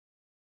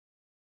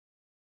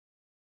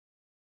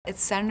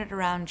It's centered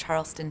around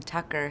Charleston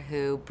Tucker,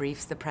 who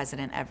briefs the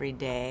president every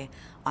day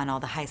on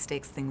all the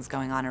high-stakes things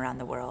going on around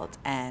the world,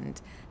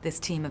 and this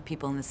team of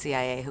people in the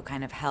CIA who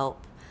kind of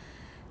help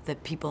the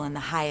people in the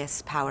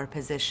highest power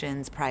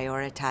positions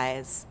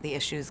prioritize the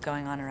issues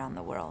going on around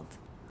the world.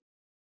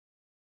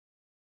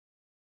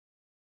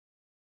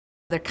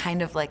 They're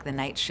kind of like the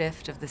night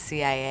shift of the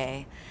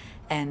CIA,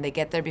 and they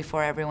get there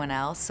before everyone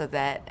else so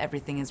that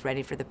everything is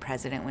ready for the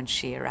president when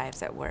she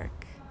arrives at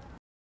work.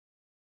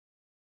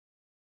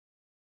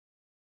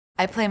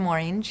 I play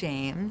Maureen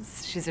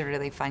James. She's a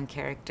really fun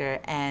character,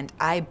 and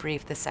I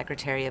brief the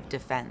Secretary of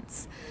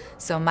Defense.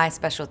 So my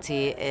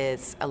specialty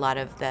is a lot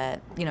of the,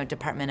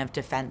 Department of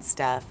Defense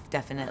stuff,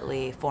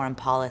 definitely foreign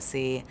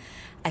policy.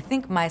 I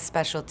think my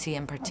specialty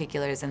in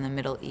particular is in the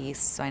Middle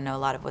East, so I know a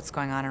lot of what's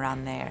going on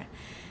around there.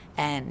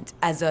 And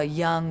as a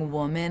young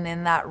woman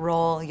in that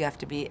role, you have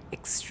to be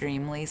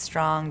extremely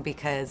strong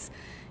because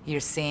you're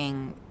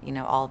seeing,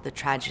 all the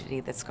tragedy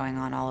that's going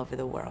on all over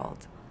the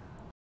world.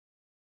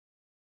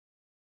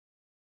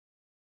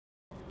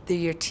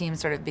 Your team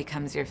sort of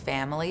becomes your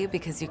family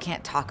because you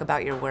can't talk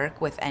about your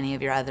work with any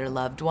of your other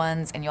loved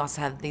ones, and you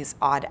also have these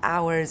odd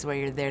hours where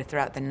you're there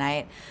throughout the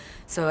night.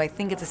 So I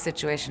think it's a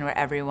situation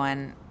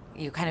where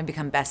you kind of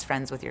become best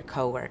friends with your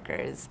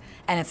coworkers.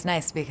 And it's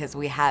nice because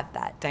we have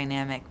that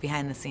dynamic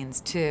behind the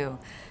scenes too.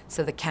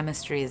 So the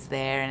chemistry is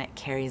there and it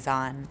carries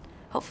on,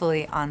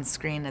 hopefully on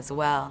screen as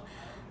well.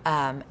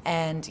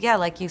 And yeah,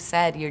 like you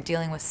said, you're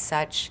dealing with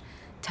such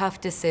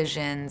tough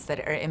decisions that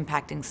are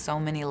impacting so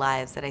many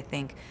lives that I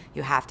think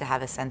you have to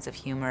have a sense of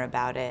humor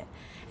about it.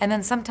 And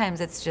then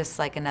sometimes it's just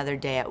like another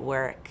day at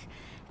work,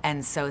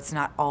 and so it's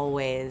not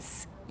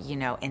always,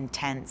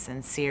 intense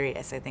and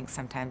serious. I think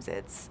sometimes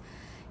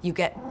you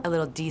get a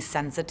little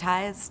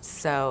desensitized,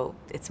 so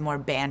it's more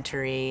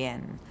bantery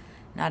and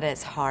not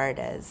as hard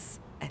as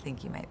I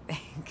think you might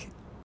think.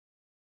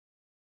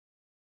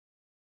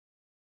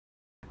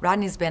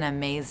 Rodney's been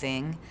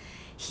amazing.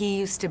 He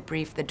used to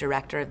brief the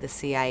director of the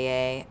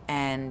CIA,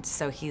 and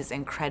so he's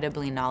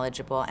incredibly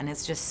knowledgeable, and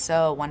it's just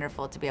so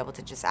wonderful to be able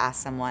to just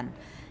ask someone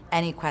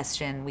any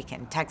question. We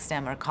can text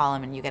him or call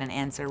him and you get an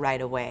answer right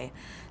away.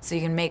 So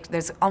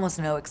there's almost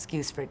no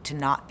excuse for it to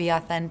not be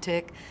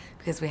authentic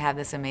because we have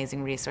this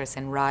amazing resource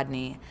in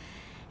Rodney.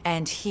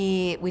 And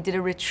we did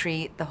a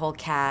retreat, the whole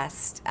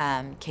cast.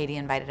 Katie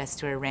invited us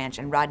to her ranch,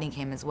 and Rodney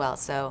came as well.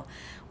 So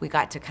we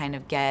got to kind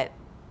of get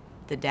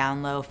the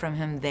down low from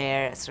him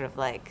there, sort of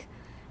like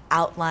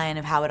outline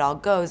of how it all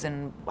goes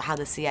and how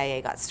the CIA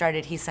got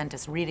started. He sent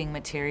us reading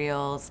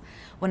materials.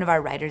 One of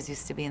our writers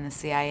used to be in the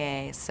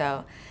CIA.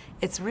 So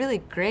it's really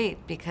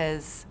great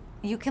because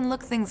you can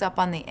look things up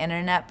on the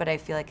internet, but I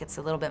feel like it's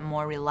a little bit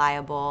more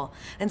reliable.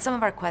 And some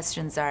of our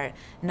questions are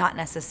not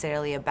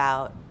necessarily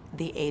about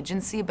the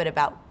agency, but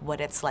about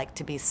what it's like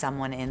to be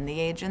someone in the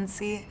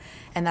agency.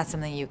 And that's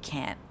something you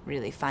can't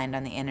really find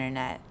on the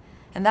internet.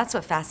 And that's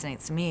what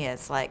fascinates me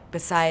is, like,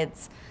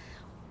 besides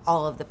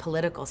all of the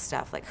political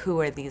stuff, like, who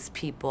are these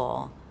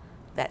people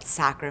that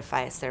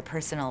sacrifice their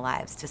personal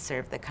lives to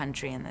serve the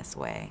country in this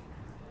way?